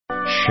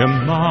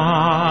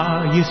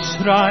Shema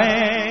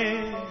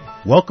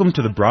Yisrael. Welcome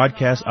to the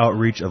broadcast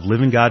outreach of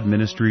Living God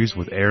Ministries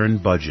with Aaron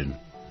Budgeon.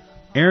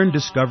 Aaron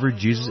discovered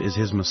Jesus is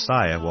his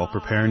Messiah while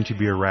preparing to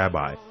be a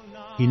rabbi.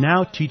 He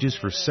now teaches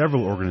for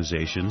several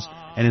organizations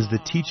and is the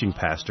teaching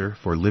pastor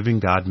for Living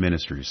God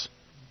Ministries.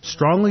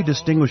 Strongly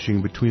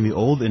distinguishing between the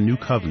Old and New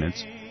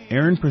Covenants,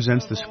 Aaron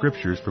presents the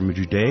Scriptures from a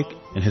Judaic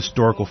and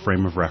historical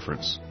frame of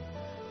reference.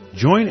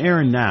 Join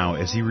Aaron now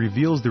as he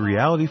reveals the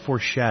reality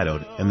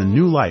foreshadowed and the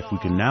new life we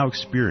can now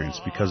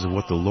experience because of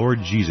what the Lord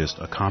Jesus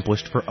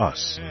accomplished for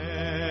us.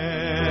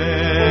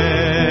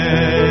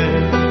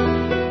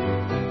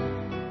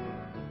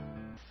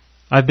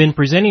 I've been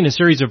presenting a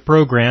series of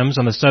programs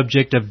on the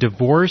subject of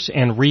divorce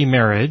and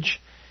remarriage,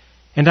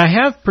 and I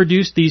have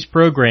produced these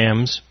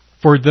programs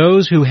for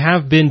those who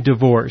have been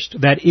divorced.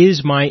 That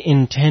is my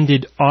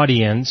intended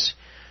audience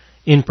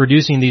in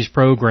producing these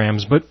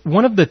programs. But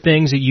one of the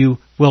things that you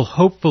will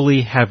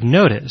hopefully have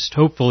noticed,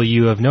 hopefully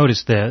you have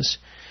noticed this,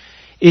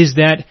 is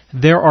that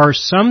there are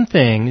some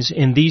things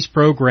in these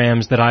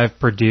programs that I've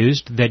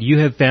produced that you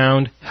have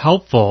found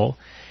helpful,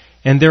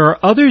 and there are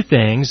other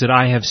things that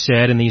I have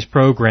said in these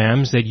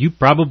programs that you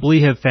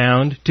probably have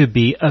found to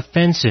be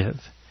offensive.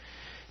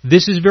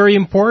 This is very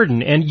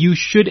important, and you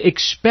should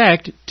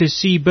expect to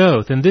see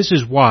both, and this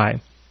is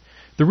why.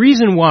 The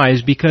reason why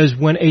is because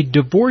when a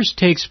divorce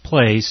takes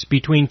place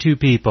between two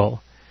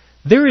people,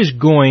 there is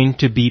going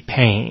to be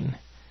pain.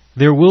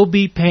 There will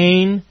be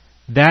pain.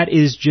 That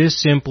is just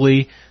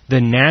simply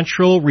the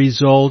natural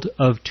result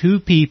of two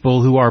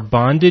people who are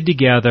bonded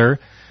together,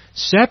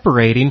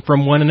 separating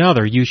from one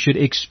another. You should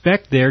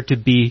expect there to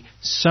be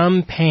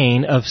some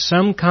pain of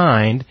some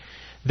kind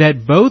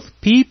that both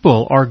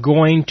people are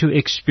going to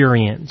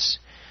experience.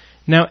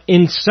 Now,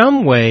 in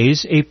some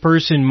ways, a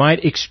person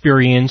might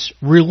experience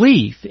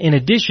relief in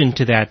addition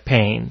to that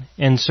pain.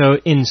 And so,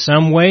 in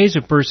some ways,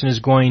 a person is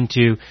going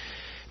to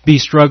be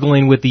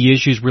struggling with the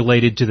issues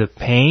related to the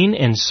pain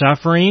and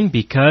suffering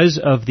because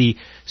of the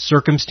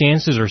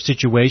circumstances or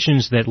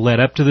situations that led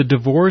up to the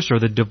divorce or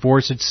the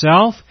divorce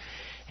itself.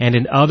 And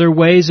in other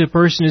ways, a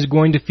person is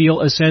going to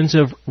feel a sense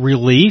of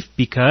relief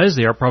because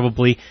they are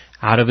probably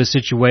out of a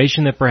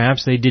situation that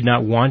perhaps they did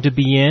not want to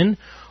be in,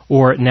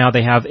 or now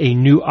they have a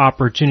new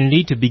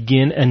opportunity to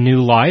begin a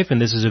new life.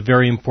 And this is a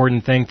very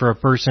important thing for a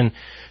person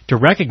to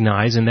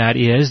recognize, and that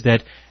is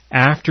that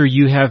after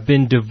you have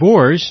been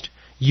divorced,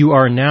 you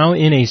are now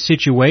in a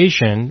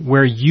situation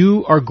where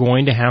you are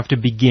going to have to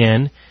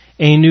begin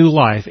a new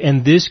life.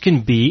 And this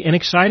can be an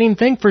exciting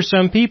thing for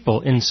some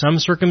people. In some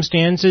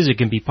circumstances, it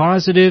can be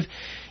positive.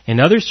 In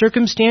other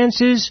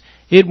circumstances,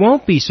 it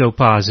won't be so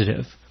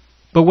positive.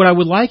 But what I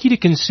would like you to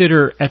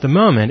consider at the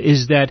moment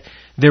is that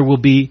there will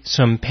be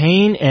some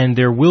pain and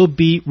there will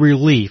be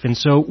relief. And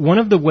so one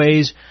of the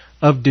ways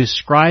of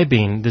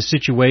describing the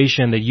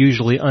situation that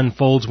usually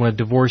unfolds when a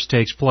divorce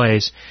takes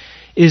place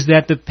is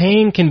that the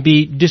pain can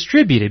be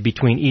distributed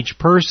between each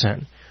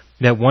person.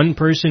 That one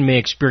person may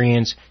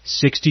experience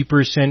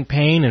 60%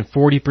 pain and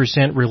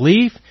 40%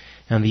 relief,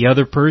 and the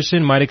other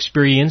person might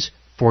experience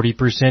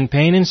 40%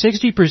 pain and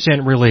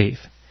 60% relief.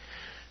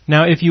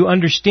 Now, if you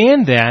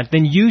understand that,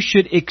 then you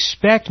should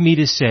expect me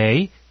to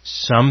say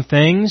some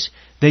things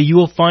that you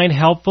will find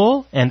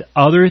helpful and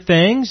other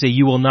things that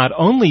you will not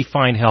only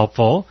find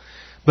helpful,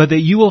 but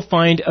that you will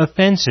find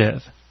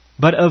offensive.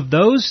 But of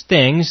those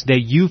things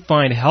that you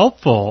find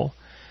helpful,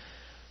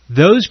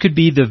 those could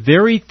be the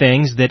very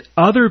things that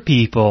other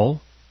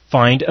people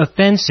find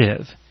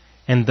offensive.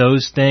 And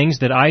those things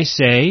that I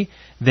say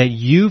that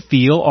you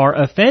feel are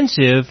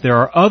offensive, there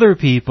are other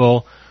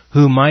people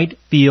who might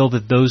feel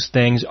that those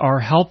things are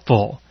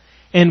helpful.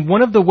 And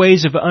one of the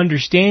ways of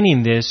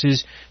understanding this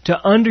is to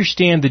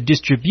understand the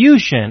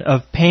distribution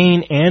of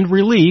pain and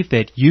relief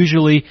that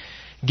usually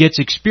gets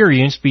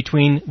experienced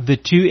between the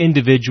two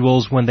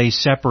individuals when they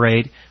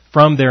separate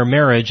from their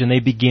marriage and they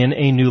begin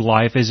a new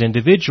life as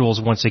individuals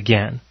once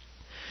again.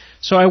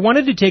 So I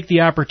wanted to take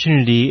the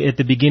opportunity at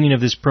the beginning of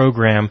this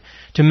program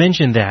to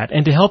mention that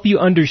and to help you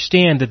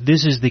understand that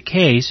this is the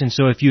case. And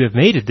so if you have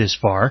made it this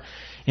far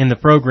in the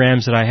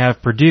programs that I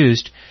have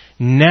produced,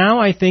 now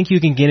I think you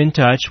can get in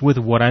touch with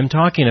what I'm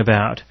talking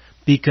about.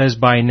 Because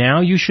by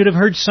now you should have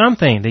heard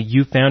something that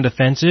you found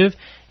offensive,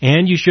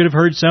 and you should have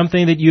heard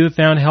something that you have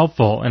found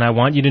helpful. And I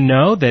want you to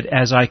know that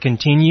as I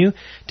continue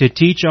to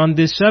teach on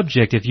this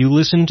subject, if you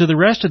listen to the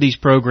rest of these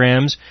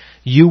programs,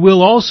 you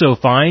will also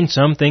find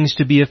some things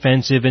to be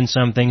offensive and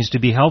some things to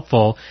be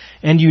helpful.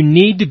 And you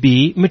need to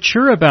be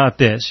mature about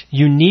this.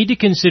 You need to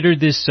consider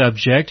this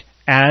subject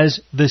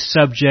as the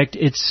subject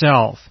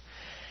itself,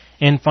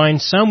 and find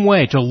some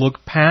way to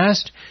look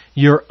past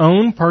your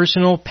own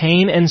personal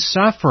pain and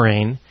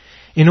suffering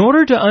in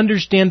order to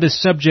understand the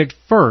subject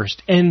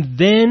first, and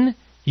then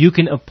you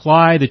can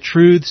apply the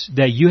truths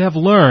that you have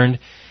learned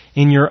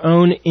in your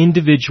own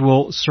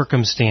individual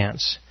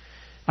circumstance.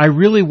 I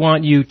really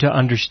want you to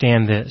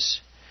understand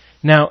this.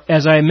 Now,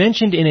 as I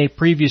mentioned in a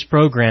previous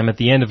program, at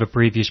the end of a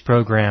previous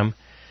program,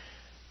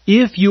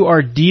 if you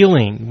are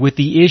dealing with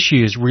the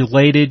issues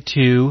related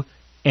to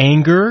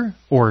anger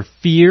or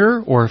fear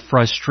or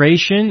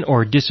frustration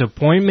or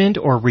disappointment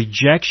or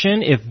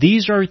rejection, if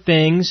these are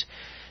things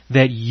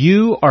that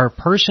you are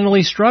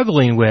personally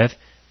struggling with,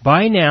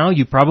 by now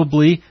you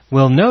probably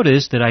will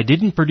notice that I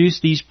didn't produce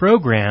these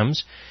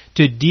programs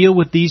to deal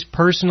with these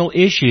personal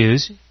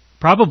issues,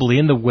 probably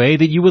in the way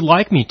that you would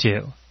like me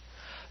to.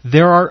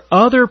 There are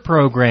other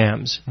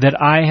programs that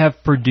I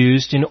have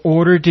produced in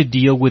order to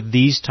deal with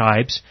these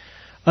types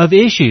of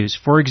issues.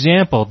 For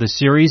example, the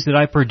series that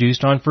I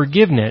produced on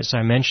forgiveness.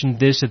 I mentioned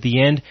this at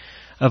the end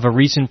of a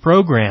recent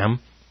program,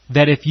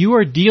 that if you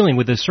are dealing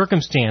with a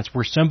circumstance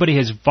where somebody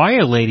has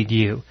violated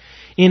you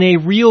in a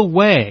real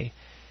way,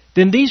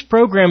 then these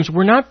programs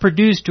were not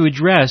produced to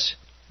address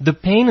the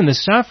pain and the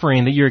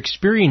suffering that you're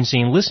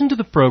experiencing. Listen to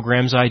the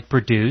programs I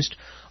produced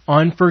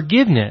on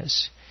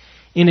forgiveness.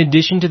 In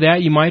addition to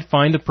that, you might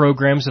find the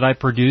programs that I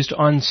produced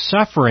on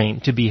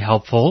suffering to be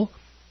helpful,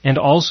 and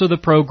also the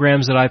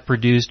programs that I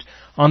produced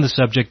on the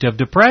subject of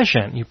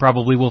depression. You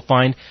probably will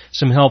find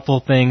some helpful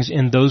things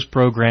in those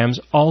programs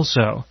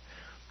also.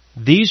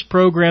 These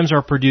programs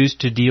are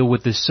produced to deal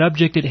with the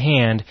subject at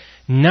hand,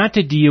 not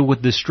to deal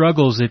with the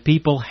struggles that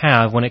people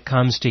have when it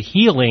comes to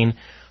healing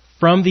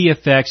from the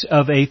effects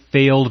of a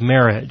failed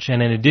marriage.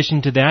 And in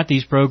addition to that,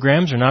 these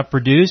programs are not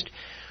produced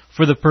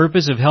for the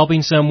purpose of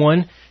helping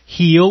someone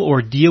heal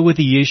or deal with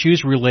the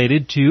issues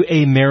related to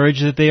a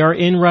marriage that they are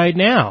in right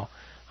now.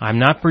 I'm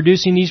not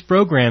producing these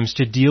programs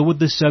to deal with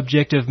the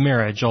subject of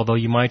marriage, although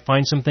you might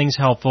find some things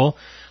helpful.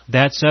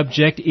 That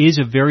subject is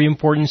a very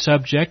important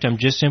subject. I'm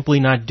just simply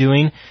not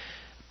doing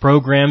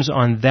programs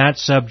on that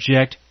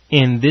subject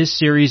in this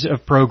series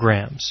of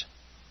programs.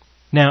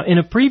 Now, in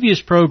a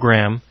previous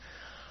program,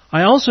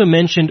 I also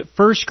mentioned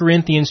 1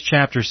 Corinthians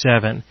chapter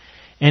 7.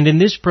 And in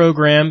this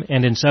program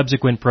and in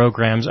subsequent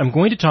programs, I'm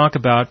going to talk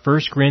about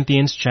 1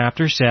 Corinthians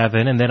chapter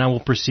 7, and then I will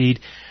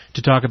proceed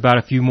to talk about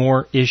a few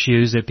more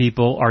issues that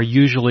people are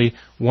usually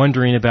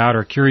wondering about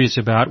or curious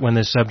about when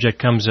this subject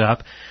comes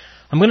up.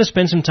 I'm going to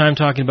spend some time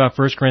talking about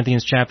 1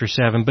 Corinthians chapter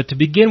 7, but to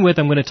begin with,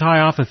 I'm going to tie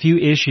off a few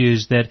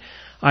issues that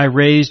I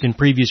raised in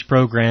previous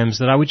programs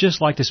that I would just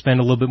like to spend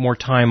a little bit more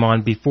time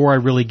on before I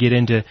really get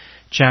into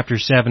chapter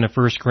 7 of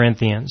 1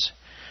 Corinthians.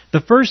 The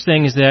first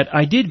thing is that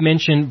I did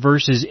mention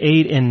verses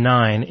 8 and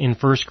 9 in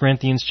 1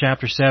 Corinthians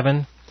chapter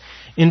 7.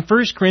 In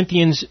 1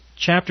 Corinthians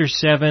chapter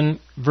 7,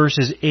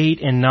 verses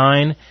 8 and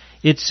 9,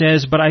 it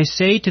says, "But I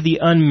say to the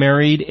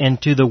unmarried and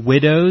to the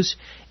widows,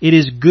 it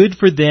is good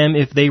for them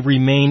if they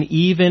remain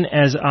even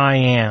as I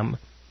am.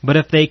 But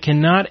if they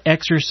cannot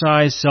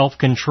exercise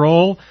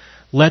self-control,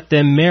 let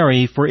them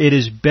marry, for it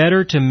is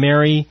better to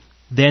marry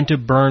than to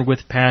burn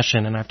with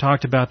passion." And I've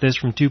talked about this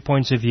from 2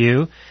 points of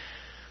view.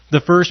 The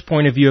first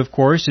point of view, of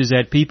course, is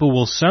that people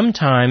will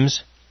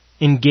sometimes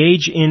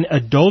engage in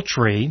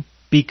adultery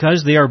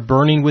because they are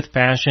burning with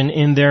passion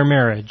in their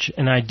marriage.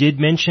 And I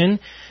did mention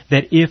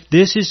that if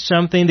this is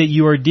something that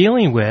you are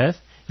dealing with,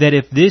 that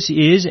if this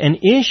is an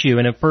issue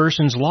in a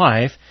person's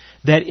life,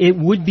 that it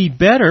would be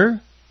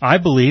better, I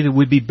believe it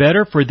would be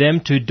better for them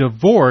to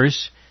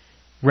divorce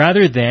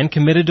rather than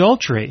commit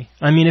adultery.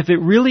 I mean, if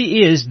it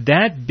really is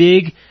that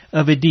big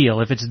of a deal,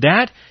 if it's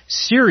that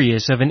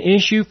serious of an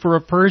issue for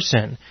a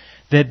person,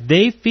 that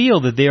they feel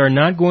that they are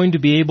not going to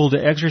be able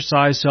to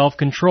exercise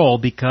self-control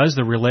because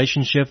the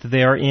relationship that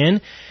they are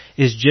in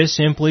is just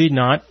simply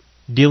not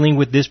dealing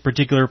with this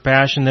particular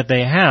passion that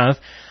they have,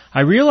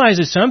 I realize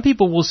that some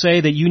people will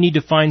say that you need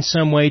to find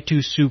some way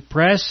to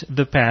suppress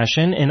the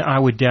passion, and I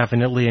would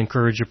definitely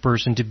encourage a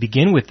person to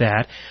begin with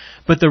that.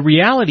 But the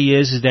reality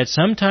is that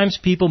sometimes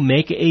people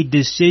make a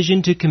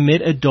decision to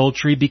commit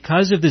adultery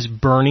because of this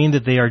burning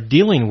that they are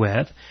dealing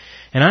with.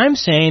 And I'm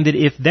saying that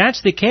if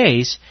that's the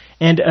case,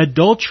 and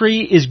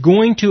adultery is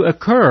going to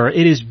occur,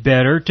 it is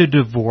better to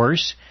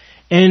divorce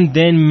and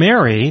then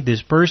marry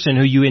this person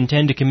who you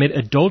intend to commit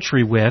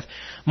adultery with.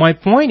 My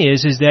point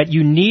is that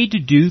you need to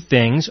do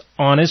things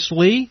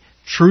honestly,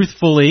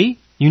 truthfully.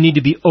 You need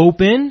to be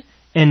open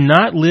and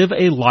not live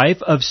a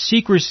life of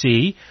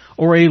secrecy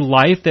or a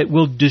life that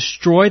will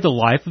destroy the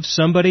life of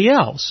somebody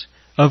else.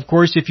 Of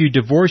course, if you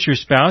divorce your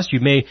spouse,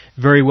 you may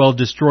very well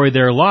destroy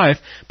their life,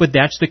 but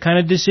that's the kind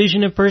of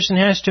decision a person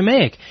has to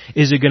make.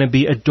 Is it going to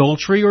be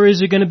adultery or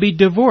is it going to be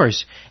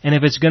divorce? And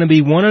if it's going to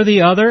be one or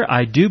the other,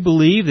 I do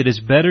believe that it's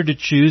better to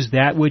choose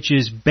that which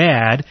is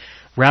bad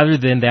rather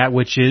than that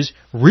which is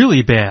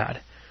really bad.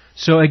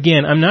 So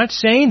again, I'm not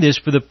saying this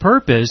for the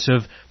purpose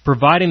of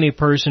providing a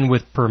person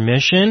with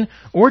permission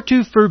or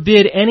to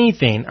forbid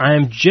anything. I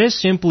am just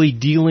simply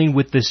dealing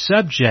with the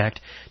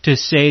subject to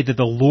say that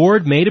the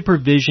Lord made a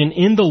provision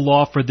in the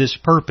law for this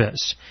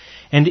purpose.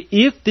 And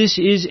if this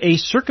is a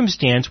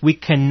circumstance, we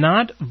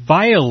cannot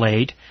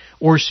violate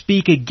or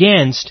speak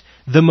against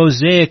the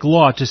Mosaic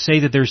law to say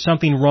that there's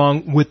something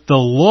wrong with the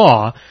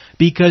law,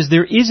 because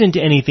there isn't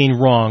anything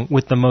wrong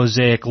with the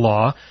Mosaic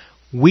law.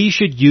 We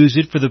should use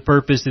it for the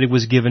purpose that it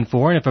was given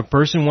for, and if a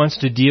person wants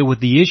to deal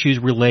with the issues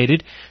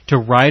related to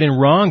right and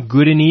wrong,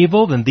 good and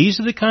evil, then these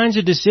are the kinds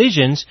of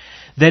decisions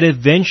that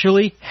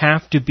eventually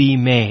have to be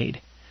made.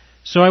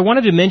 So I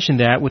wanted to mention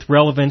that with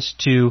relevance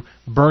to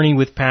burning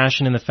with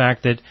passion and the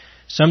fact that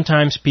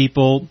sometimes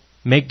people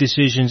make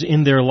decisions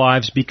in their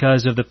lives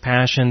because of the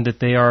passion that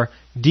they are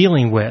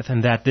dealing with,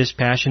 and that this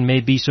passion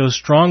may be so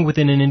strong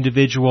within an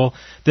individual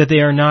that they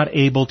are not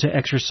able to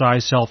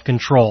exercise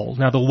self-control.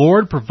 Now, the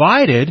Lord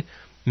provided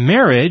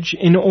marriage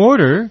in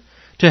order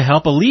to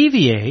help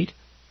alleviate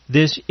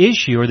this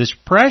issue or this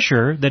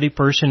pressure that a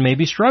person may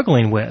be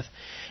struggling with.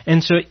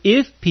 And so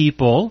if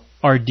people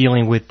are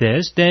dealing with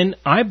this, then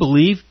I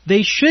believe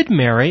they should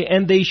marry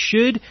and they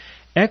should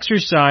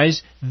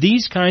exercise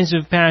these kinds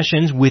of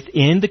passions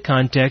within the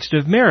context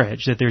of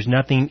marriage, that there's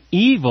nothing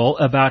evil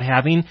about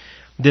having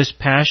this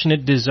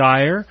passionate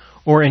desire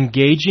or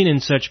engaging in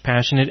such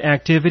passionate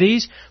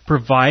activities,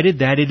 provided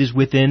that it is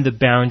within the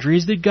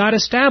boundaries that God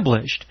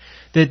established,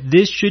 that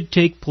this should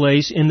take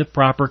place in the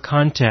proper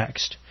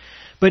context.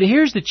 But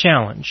here's the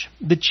challenge.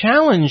 The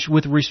challenge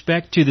with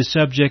respect to the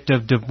subject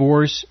of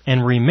divorce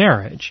and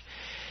remarriage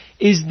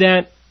is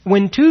that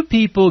when two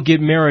people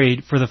get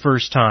married for the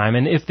first time,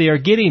 and if they are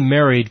getting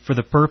married for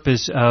the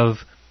purpose of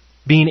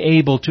being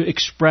able to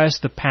express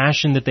the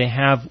passion that they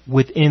have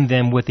within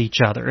them with each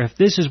other, if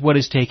this is what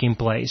is taking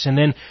place, and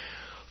then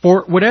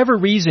for whatever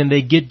reason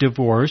they get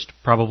divorced,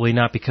 probably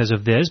not because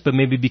of this, but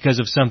maybe because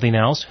of something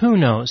else, who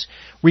knows?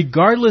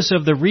 Regardless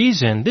of the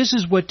reason, this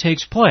is what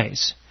takes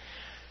place.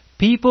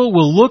 People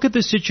will look at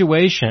the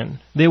situation,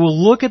 they will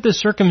look at the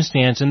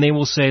circumstance, and they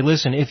will say,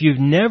 listen, if you've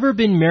never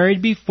been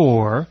married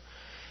before,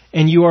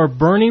 and you are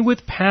burning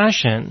with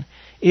passion,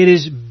 it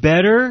is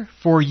better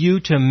for you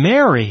to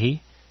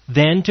marry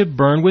than to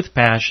burn with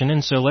passion.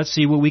 And so let's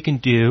see what we can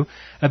do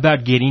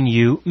about getting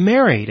you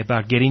married,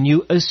 about getting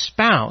you a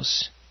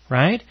spouse,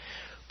 right?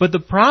 But the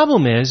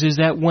problem is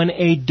that when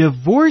a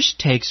divorce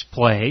takes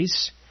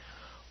place,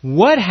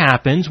 what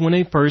happens when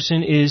a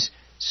person is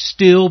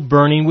still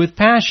burning with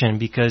passion?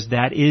 Because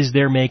that is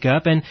their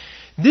makeup. And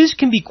this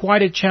can be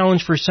quite a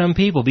challenge for some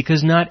people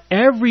because not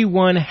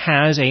everyone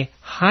has a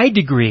high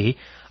degree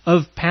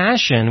of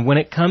passion when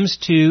it comes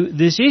to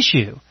this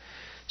issue.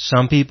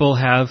 Some people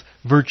have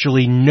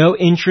virtually no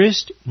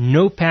interest,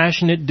 no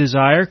passionate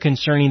desire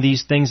concerning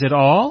these things at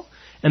all,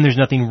 and there's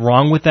nothing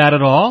wrong with that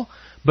at all.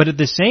 But at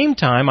the same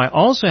time, I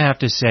also have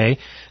to say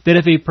that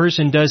if a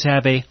person does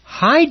have a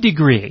high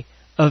degree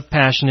of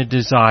passionate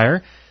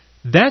desire,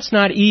 that's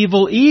not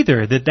evil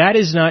either, that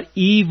is not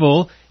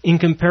evil in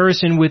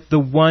comparison with the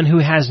one who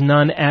has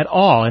none at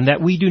all, and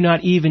that we do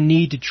not even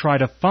need to try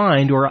to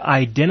find or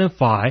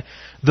identify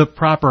the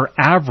proper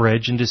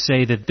average and to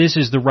say that this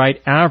is the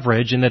right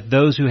average and that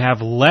those who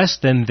have less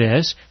than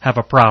this have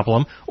a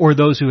problem or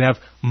those who have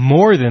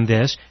more than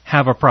this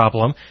have a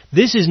problem.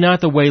 This is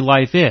not the way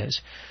life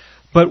is.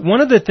 But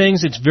one of the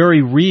things that's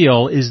very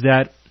real is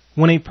that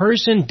when a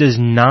person does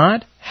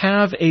not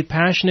have a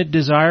passionate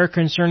desire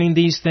concerning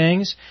these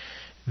things,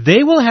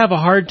 they will have a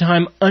hard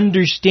time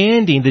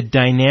understanding the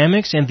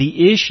dynamics and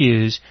the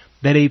issues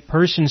that a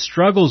person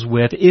struggles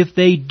with if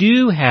they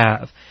do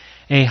have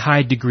a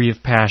high degree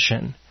of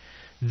passion.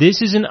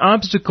 This is an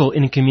obstacle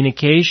in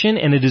communication,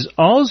 and it is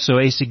also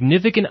a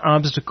significant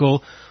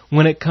obstacle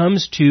when it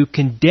comes to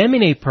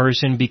condemning a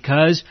person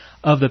because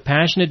of the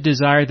passionate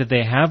desire that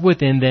they have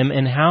within them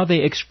and how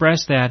they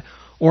express that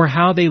or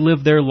how they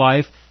live their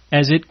life,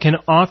 as it can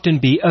often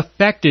be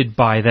affected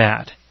by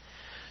that.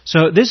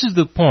 So this is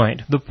the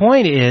point. The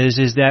point is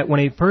that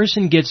when a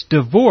person gets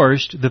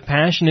divorced, the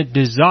passionate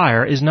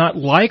desire is not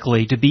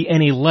likely to be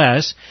any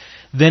less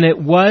than it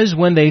was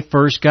when they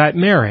first got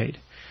married.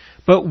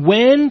 But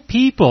when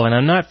people, and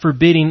I'm not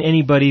forbidding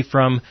anybody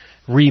from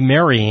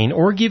remarrying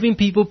or giving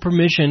people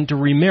permission to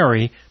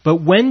remarry,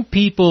 but when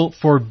people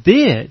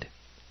forbid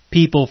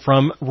people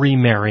from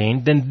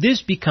remarrying, then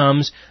this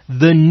becomes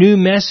the new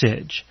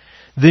message.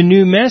 The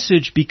new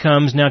message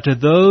becomes now to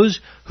those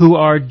who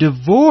are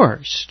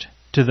divorced.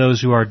 To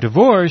those who are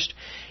divorced,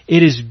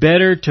 it is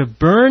better to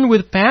burn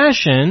with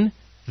passion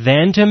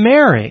than to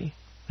marry.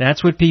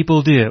 That's what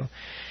people do.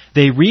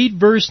 They read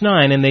verse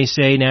 9 and they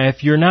say, now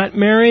if you're not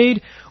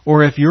married,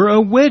 or if you're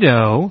a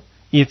widow,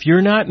 if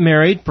you're not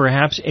married,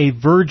 perhaps a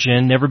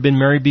virgin, never been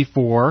married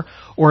before,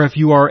 or if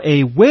you are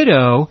a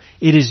widow,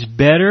 it is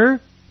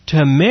better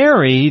to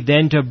marry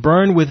than to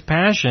burn with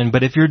passion.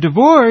 But if you're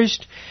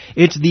divorced,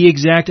 it's the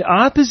exact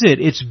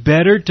opposite. It's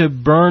better to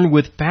burn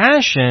with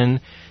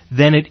passion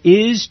than it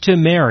is to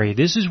marry.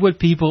 This is what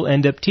people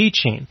end up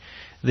teaching.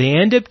 They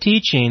end up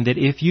teaching that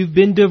if you've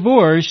been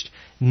divorced,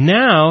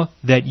 now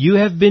that you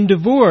have been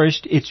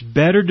divorced, it's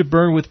better to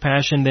burn with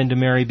passion than to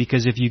marry,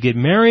 because if you get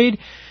married,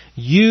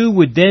 you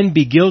would then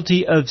be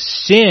guilty of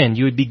sin.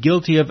 You would be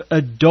guilty of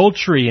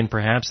adultery, and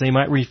perhaps they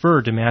might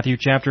refer to Matthew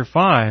chapter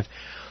 5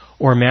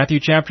 or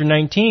Matthew chapter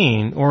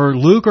 19 or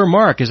Luke or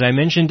Mark, as I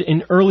mentioned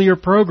in earlier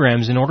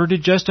programs, in order to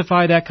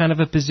justify that kind of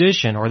a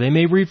position. Or they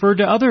may refer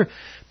to other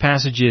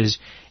passages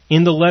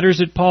in the letters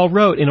that Paul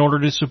wrote in order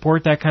to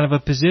support that kind of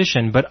a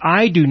position. But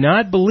I do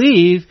not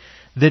believe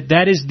that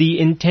that is the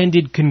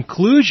intended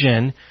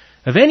conclusion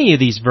of any of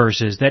these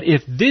verses, that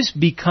if this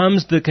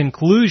becomes the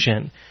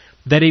conclusion,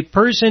 that a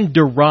person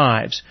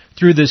derives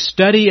through the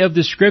study of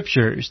the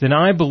Scriptures, then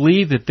I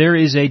believe that there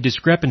is a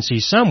discrepancy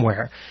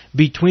somewhere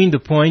between the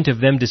point of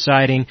them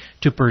deciding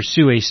to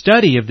pursue a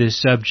study of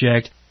this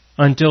subject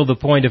until the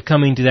point of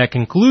coming to that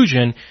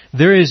conclusion.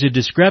 There is a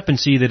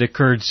discrepancy that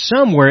occurred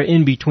somewhere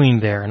in between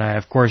there, and I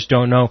of course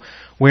don't know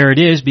where it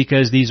is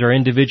because these are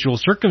individual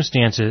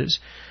circumstances.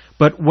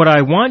 But what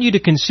I want you to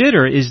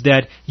consider is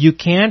that you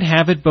can't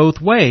have it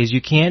both ways.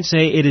 You can't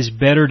say it is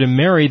better to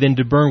marry than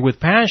to burn with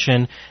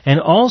passion,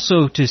 and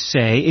also to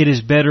say it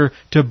is better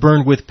to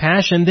burn with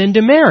passion than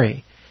to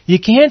marry. You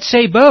can't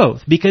say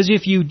both, because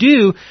if you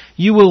do,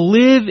 you will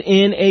live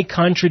in a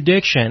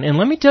contradiction. And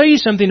let me tell you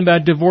something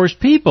about divorced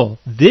people.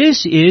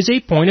 This is a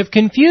point of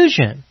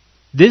confusion.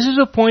 This is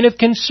a point of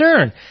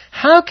concern.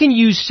 How can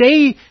you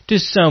say to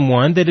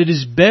someone that it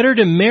is better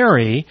to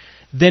marry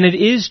than it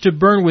is to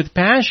burn with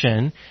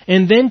passion,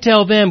 and then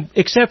tell them,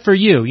 except for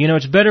you,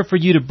 it's better for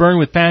you to burn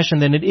with passion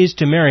than it is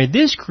to marry?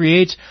 This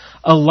creates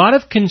a lot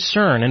of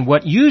concern, and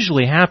what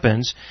usually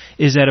happens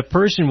is that a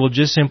person will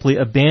just simply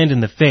abandon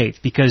the faith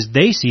because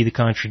they see the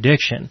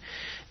contradiction.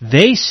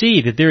 They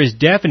see that there is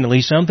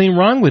definitely something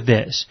wrong with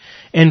this.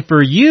 And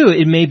for you,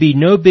 it may be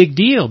no big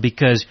deal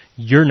because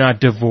you're not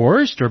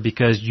divorced or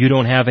because you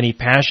don't have any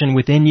passion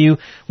within you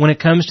when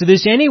it comes to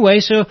this anyway,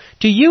 so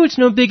to you it's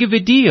no big of a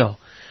deal.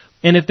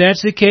 And if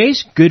that's the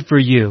case, good for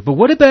you. But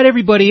what about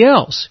everybody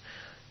else?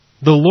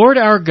 The Lord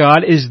our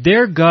God is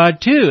their God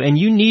too, and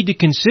you need to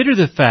consider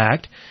the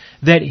fact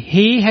that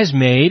He has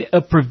made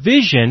a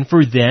provision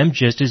for them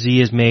just as He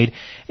has made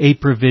a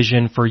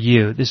provision for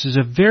you. This is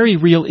a very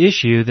real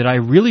issue that I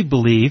really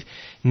believe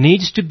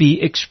needs to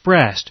be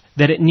expressed,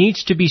 that it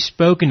needs to be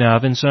spoken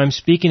of, and so I'm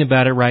speaking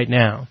about it right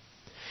now.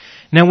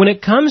 Now, when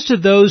it comes to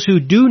those who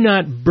do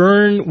not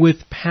burn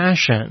with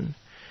passion,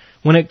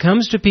 when it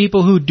comes to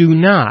people who do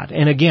not,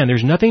 and again,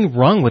 there's nothing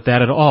wrong with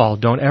that at all.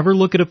 Don't ever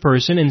look at a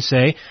person and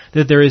say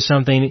that there is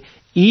something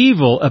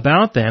evil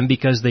about them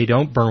because they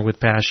don't burn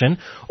with passion,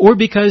 or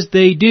because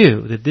they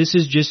do, that this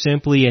is just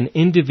simply an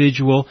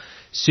individual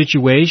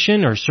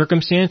situation or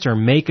circumstance or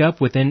makeup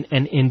within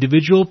an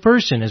individual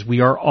person, as we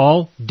are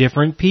all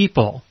different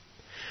people.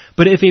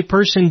 But if a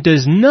person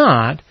does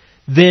not,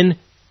 then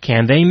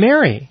can they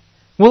marry?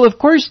 Well, of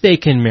course they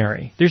can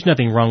marry. There's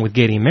nothing wrong with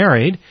getting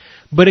married.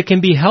 But it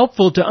can be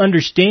helpful to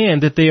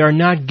understand that they are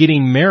not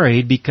getting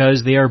married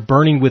because they are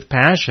burning with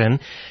passion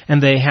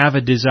and they have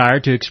a desire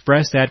to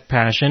express that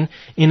passion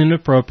in an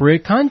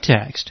appropriate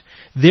context.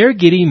 They're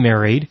getting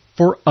married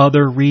for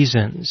other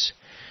reasons.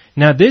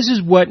 Now, this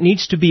is what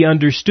needs to be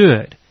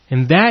understood,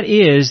 and that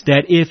is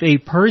that if a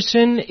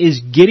person is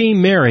getting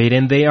married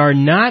and they are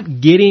not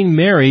getting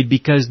married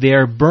because they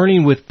are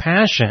burning with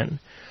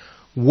passion,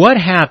 what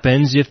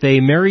happens if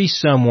they marry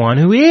someone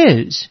who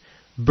is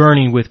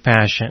burning with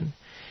passion?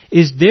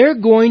 Is there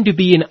going to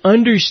be an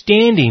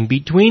understanding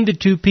between the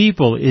two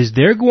people? Is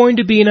there going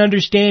to be an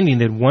understanding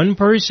that one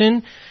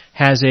person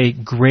has a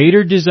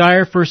greater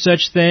desire for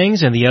such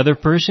things and the other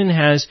person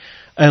has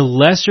a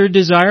lesser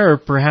desire or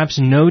perhaps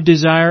no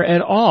desire at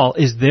all?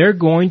 Is there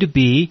going to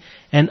be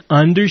an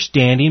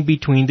understanding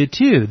between the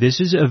two? This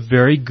is a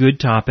very good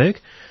topic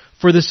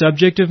for the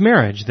subject of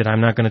marriage that I'm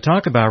not going to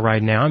talk about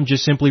right now. I'm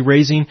just simply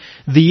raising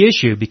the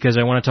issue because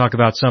I want to talk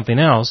about something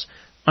else.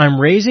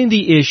 I'm raising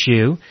the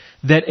issue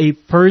that a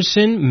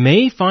person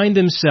may find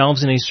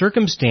themselves in a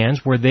circumstance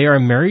where they are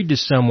married to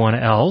someone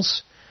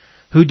else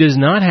who does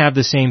not have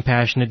the same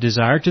passionate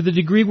desire, to the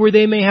degree where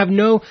they may have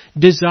no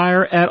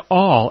desire at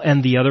all,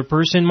 and the other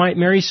person might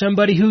marry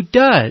somebody who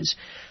does.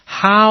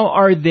 How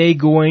are they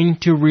going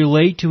to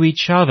relate to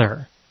each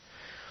other?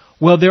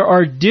 Well, there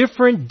are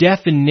different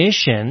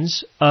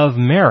definitions of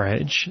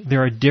marriage.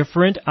 There are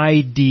different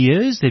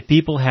ideas that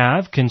people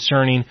have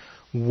concerning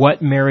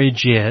what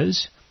marriage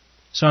is.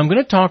 So I'm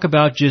going to talk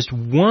about just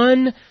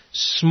one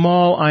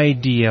small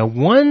idea,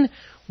 one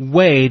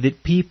way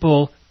that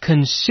people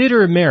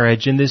consider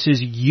marriage, and this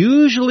is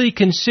usually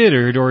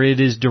considered, or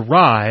it is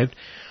derived,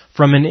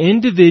 from an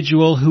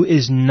individual who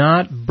is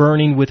not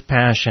burning with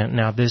passion.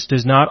 Now, this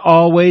does not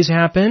always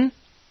happen.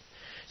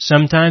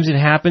 Sometimes it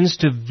happens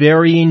to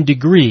varying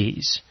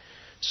degrees.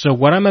 So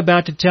what I'm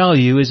about to tell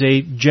you is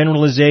a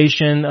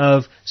generalization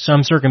of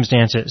some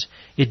circumstances.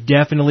 It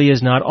definitely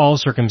is not all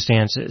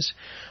circumstances.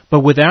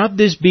 But without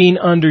this being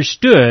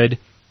understood,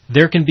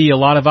 there can be a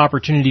lot of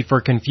opportunity for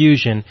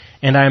confusion,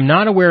 and I am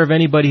not aware of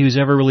anybody who's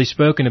ever really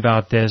spoken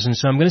about this, and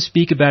so I'm going to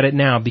speak about it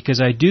now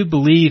because I do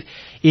believe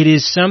it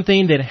is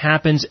something that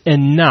happens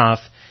enough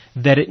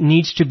that it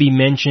needs to be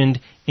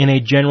mentioned in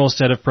a general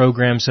set of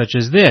programs such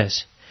as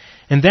this.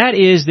 And that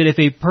is that if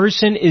a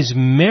person is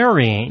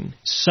marrying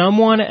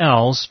someone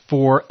else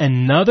for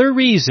another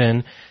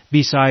reason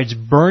besides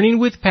burning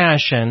with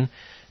passion,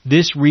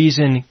 this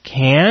reason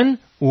can,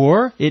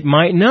 or it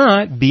might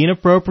not, be an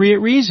appropriate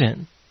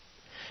reason.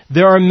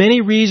 There are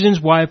many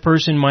reasons why a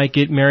person might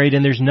get married,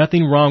 and there's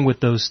nothing wrong with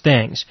those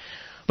things.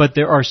 But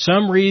there are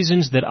some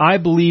reasons that I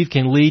believe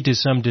can lead to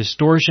some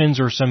distortions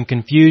or some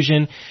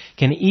confusion,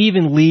 can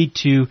even lead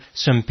to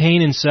some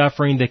pain and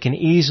suffering that can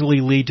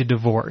easily lead to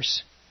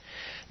divorce.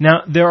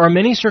 Now, there are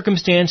many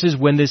circumstances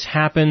when this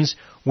happens,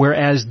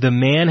 whereas the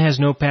man has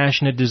no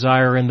passionate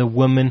desire and the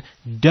woman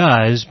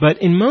does, but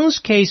in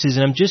most cases,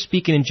 and I'm just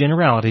speaking in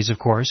generalities, of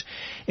course,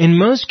 in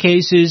most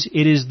cases,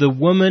 it is the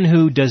woman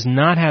who does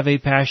not have a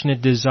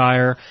passionate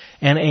desire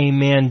and a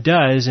man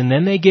does, and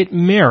then they get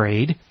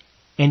married,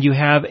 and you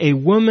have a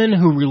woman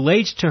who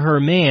relates to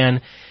her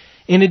man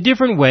in a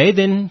different way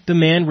than the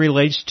man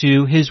relates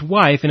to his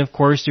wife. And of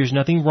course, there's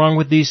nothing wrong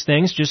with these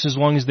things, just as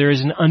long as there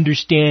is an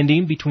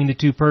understanding between the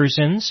two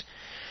persons.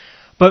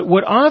 But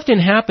what often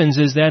happens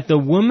is that the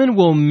woman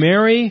will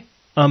marry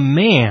a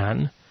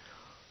man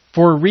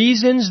for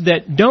reasons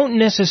that don't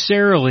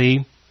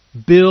necessarily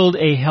build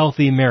a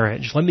healthy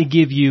marriage. Let me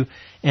give you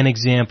an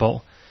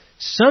example.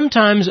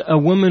 Sometimes a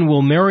woman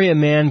will marry a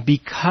man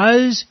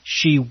because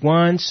she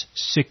wants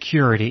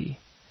security.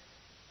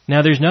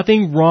 Now, there's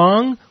nothing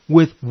wrong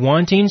with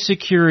wanting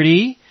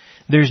security.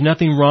 There's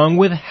nothing wrong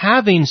with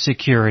having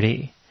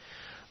security.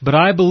 But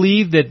I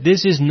believe that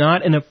this is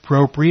not an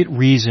appropriate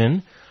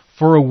reason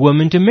for a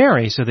woman to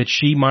marry, so that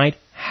she might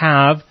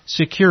have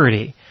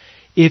security.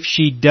 If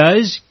she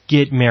does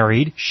get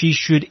married, she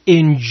should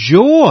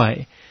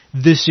enjoy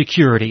the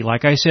security.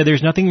 Like I said,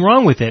 there's nothing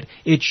wrong with it.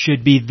 It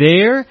should be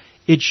there.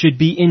 It should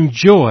be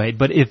enjoyed.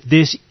 But if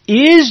this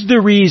is the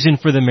reason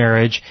for the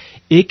marriage,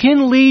 it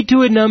can lead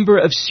to a number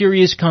of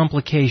serious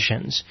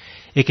complications.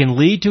 It can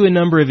lead to a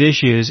number of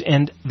issues,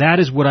 and that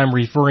is what I'm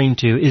referring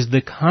to, is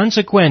the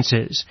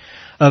consequences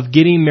of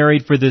getting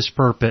married for this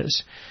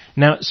purpose.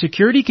 Now,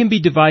 security can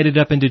be divided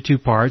up into two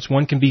parts.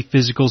 One can be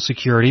physical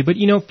security, but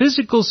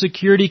physical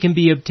security can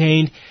be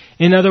obtained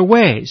in other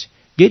ways.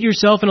 Get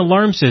yourself an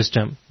alarm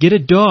system. Get a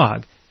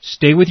dog.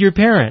 Stay with your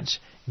parents.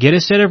 Get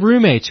a set of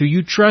roommates who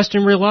you trust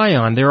and rely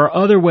on. There are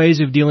other ways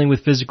of dealing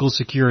with physical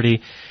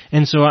security,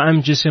 and so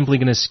I'm just simply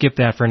going to skip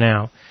that for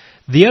now.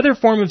 The other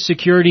form of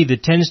security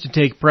that tends to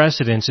take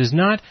precedence is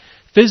not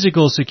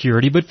physical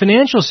security, but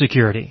financial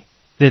security.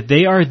 That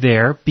they are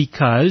there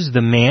because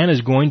the man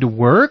is going to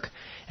work,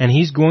 and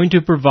he's going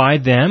to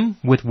provide them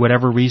with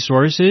whatever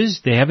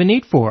resources they have a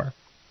need for.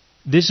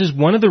 This is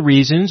one of the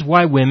reasons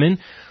why women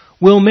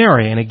will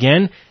marry. And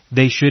again,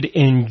 they should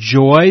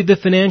enjoy the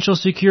financial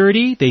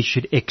security. They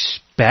should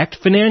expect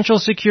financial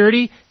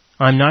security.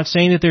 I'm not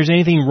saying that there's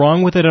anything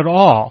wrong with it at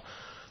all.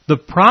 The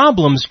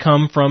problems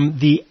come from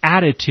the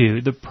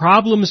attitude. The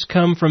problems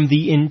come from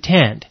the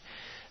intent.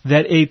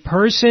 That a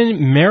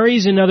person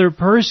marries another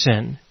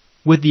person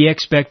with the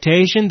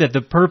expectation that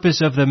the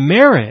purpose of the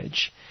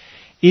marriage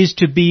is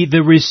to be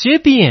the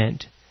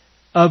recipient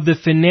of the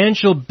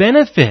financial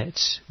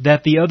benefits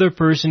that the other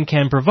person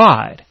can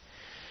provide.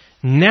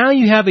 Now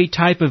you have a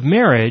type of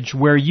marriage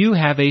where you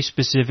have a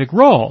specific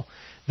role,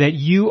 that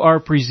you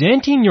are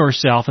presenting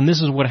yourself, and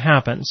this is what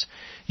happens.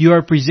 You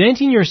are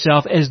presenting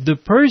yourself as the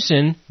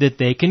person that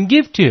they can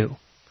give to.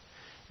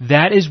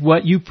 That is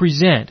what you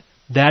present.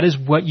 That is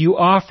what you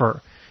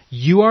offer.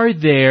 You are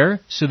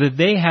there so that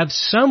they have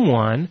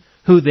someone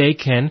who they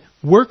can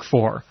work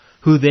for,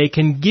 who they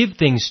can give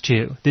things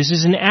to. This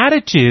is an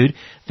attitude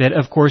that,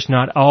 of course,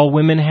 not all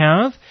women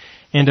have,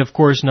 and of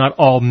course, not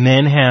all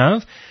men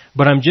have,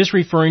 but I'm just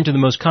referring to the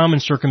most common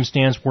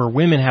circumstance where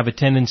women have a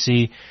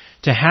tendency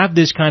to have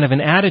this kind of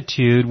an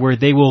attitude where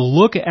they will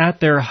look at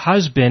their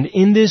husband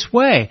in this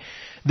way.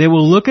 They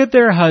will look at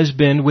their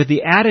husband with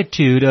the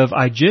attitude of,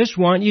 I just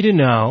want you to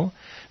know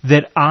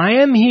that I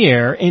am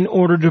here in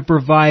order to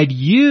provide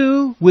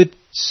you with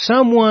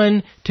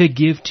someone to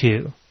give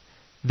to.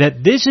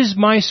 That this is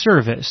my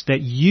service, that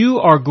you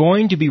are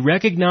going to be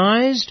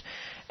recognized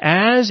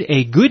as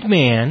a good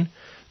man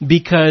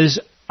because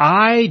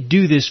I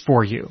do this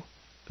for you.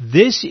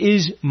 This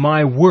is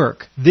my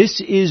work.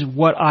 This is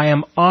what I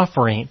am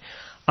offering.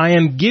 I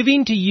am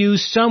giving to you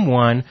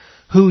someone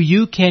who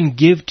you can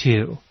give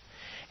to.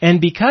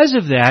 And because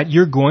of that,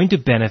 you're going to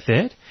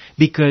benefit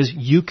because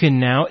you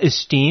can now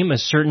esteem a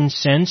certain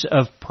sense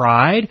of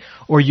pride,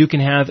 or you can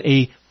have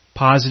a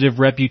positive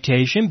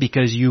reputation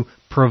because you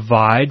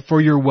provide for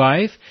your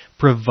wife,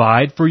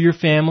 provide for your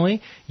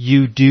family.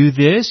 You do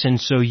this, and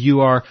so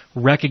you are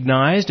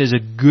recognized as a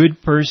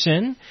good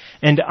person.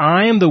 And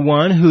I am the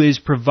one who is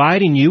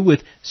providing you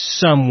with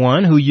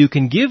someone who you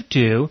can give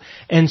to.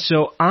 And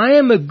so I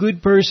am a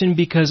good person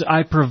because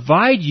I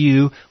provide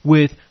you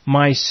with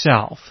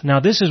myself. Now,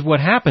 this is what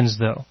happens,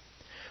 though.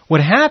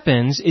 What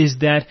happens is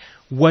that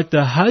what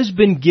the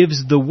husband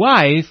gives the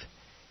wife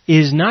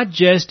is not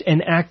just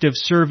an act of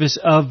service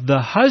of the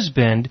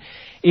husband.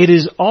 It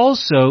is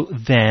also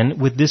then,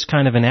 with this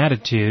kind of an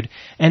attitude,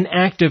 an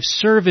act of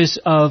service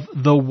of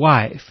the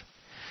wife.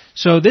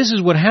 So this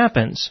is what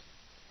happens.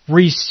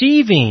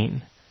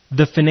 Receiving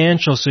the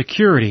financial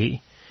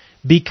security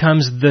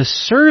becomes the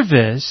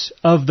service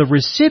of the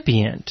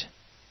recipient.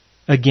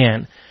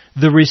 Again,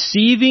 the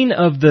receiving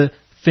of the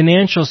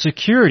financial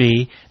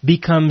security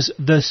becomes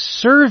the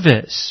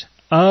service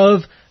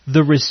of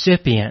the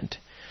recipient.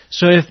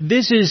 So if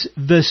this is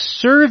the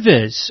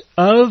service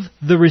of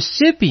the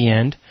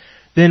recipient,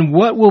 then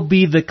what will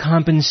be the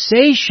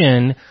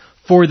compensation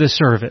for the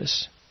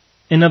service?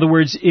 In other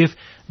words, if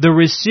the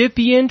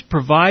recipient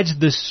provides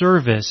the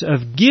service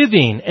of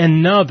giving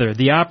another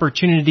the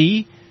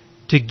opportunity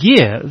to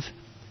give,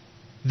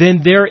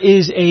 then there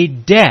is a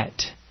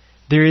debt.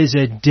 There is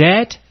a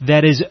debt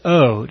that is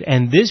owed,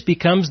 and this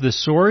becomes the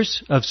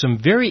source of some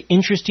very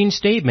interesting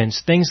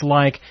statements, things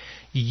like,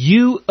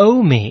 "You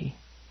owe me."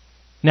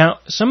 Now,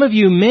 some of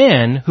you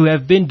men who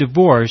have been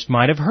divorced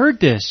might have heard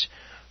this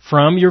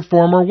from your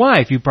former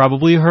wife. You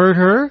probably heard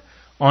her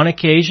on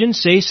occasion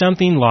say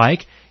something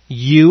like,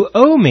 "You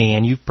owe me,"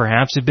 and you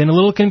perhaps have been a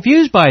little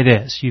confused by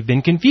this. You've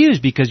been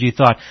confused because you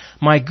thought,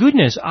 "My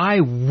goodness,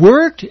 I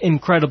worked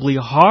incredibly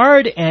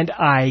hard and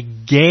I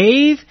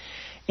gave,"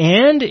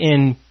 and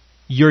in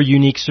your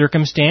unique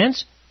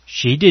circumstance,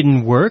 she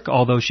didn't work,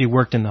 although she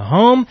worked in the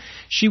home.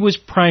 She was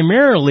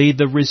primarily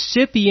the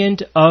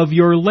recipient of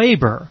your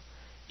labor.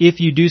 If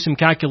you do some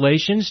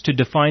calculations to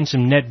define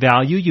some net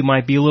value, you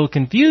might be a little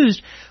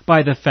confused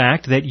by the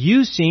fact that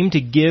you seem to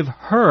give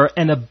her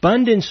an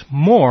abundance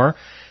more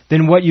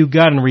than what you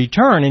got in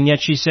return, and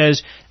yet she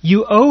says,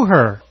 you owe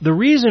her. The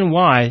reason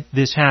why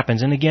this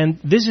happens, and again,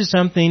 this is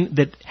something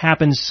that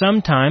happens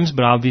sometimes,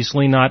 but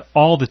obviously not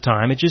all the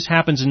time. It just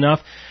happens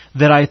enough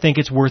that I think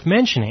it's worth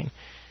mentioning.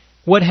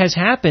 What has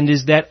happened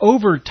is that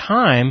over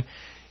time,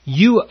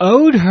 you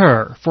owed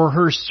her for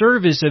her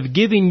service of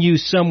giving you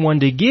someone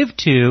to give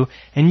to,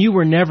 and you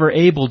were never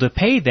able to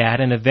pay that,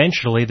 and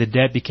eventually the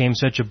debt became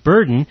such a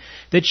burden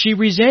that she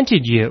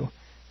resented you.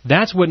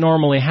 That's what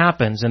normally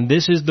happens, and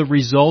this is the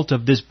result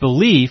of this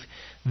belief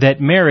that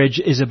marriage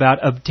is about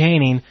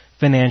obtaining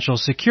financial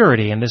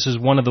security, and this is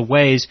one of the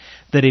ways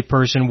that a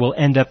person will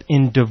end up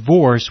in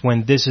divorce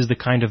when this is the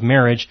kind of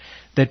marriage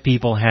that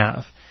people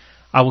have.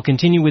 I will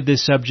continue with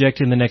this subject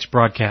in the next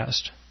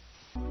broadcast.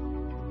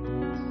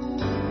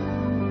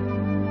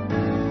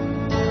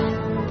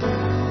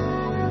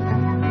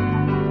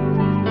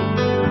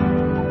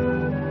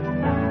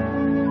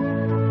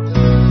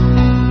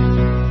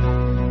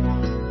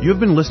 You have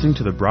been listening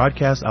to the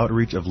broadcast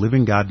outreach of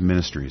Living God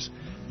Ministries.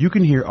 You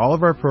can hear all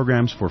of our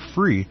programs for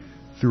free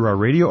through our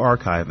radio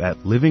archive at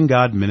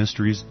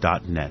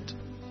livinggodministries.net.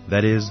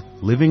 That is,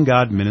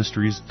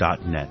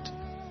 livinggodministries.net.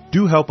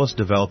 Do help us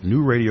develop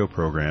new radio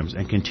programs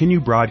and continue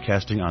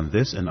broadcasting on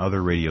this and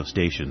other radio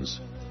stations.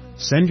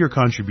 Send your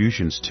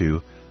contributions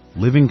to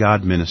Living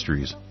God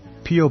Ministries,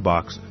 P.O.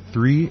 Box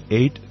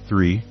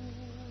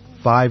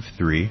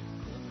 38353,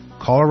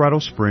 Colorado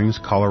Springs,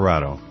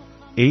 Colorado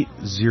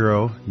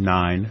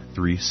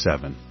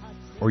 80937,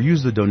 or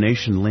use the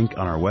donation link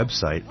on our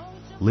website,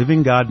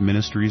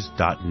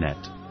 livinggodministries.net.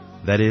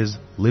 That is,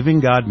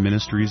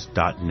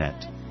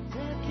 livinggodministries.net.